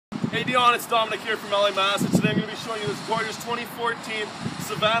Hey Dion, it's Dominic here from LA Mazda. Today I'm going to be showing you this gorgeous 2014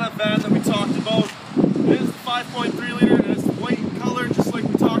 Savana van that we talked about. It is the 5.3 liter and it's white in color just like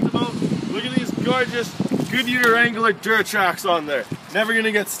we talked about. Look at these gorgeous Goodyear Wrangler Duratracks on there. Never going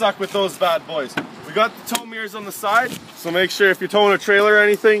to get stuck with those bad boys. We got the tow mirrors on the side, so make sure if you're towing a trailer or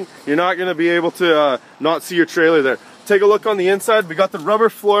anything, you're not going to be able to not see your trailer there. Take a look on the inside. We got the rubber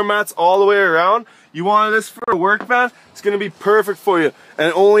floor mats all the way around. You wanted this for a work van, it's going to be perfect for you. And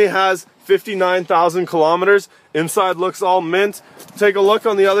it only has 59,000 kilometers. Inside looks all mint. Take a look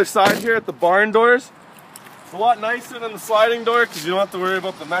on the other side here at the barn doors. It's a lot nicer than the sliding door because you don't have to worry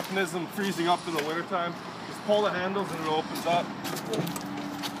about the mechanism freezing up in the wintertime. Just pull the handles and it opens up.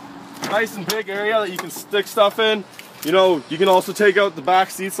 Nice and big area that you can stick stuff in. You know, you can also take out the back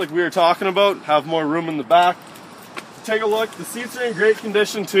seats like we were talking about, have more room in the back. Take a look, the seats are in great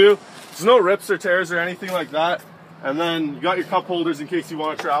condition too. There's no rips or tears or anything like that. And then you got your cup holders in case you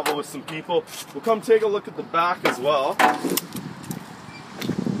want to travel with some people. We'll come take a look at the back as well.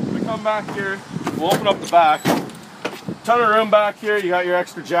 We come back here, we'll open up the back. Ton of room back here, you got your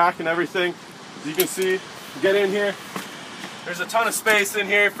extra jack and everything. As you can see, get in here. There's a ton of space in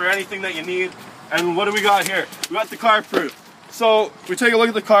here for anything that you need. And what do we got here? We got the CarProof. So we take a look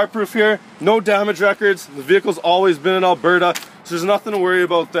at the CarProof here. No damage records. The vehicle's always been in Alberta, so there's nothing to worry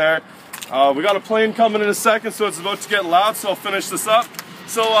about there. We got a plane coming in a second, so it's about to get loud, so I'll finish this up.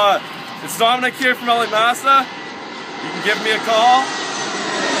 So it's Dominic here from LA Mazda. You can give me a call.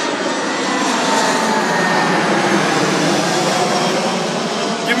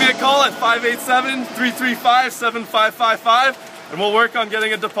 Give me a call at 587-335-7555, and we'll work on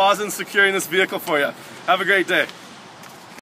getting a deposit and securing this vehicle for you. Have a great day.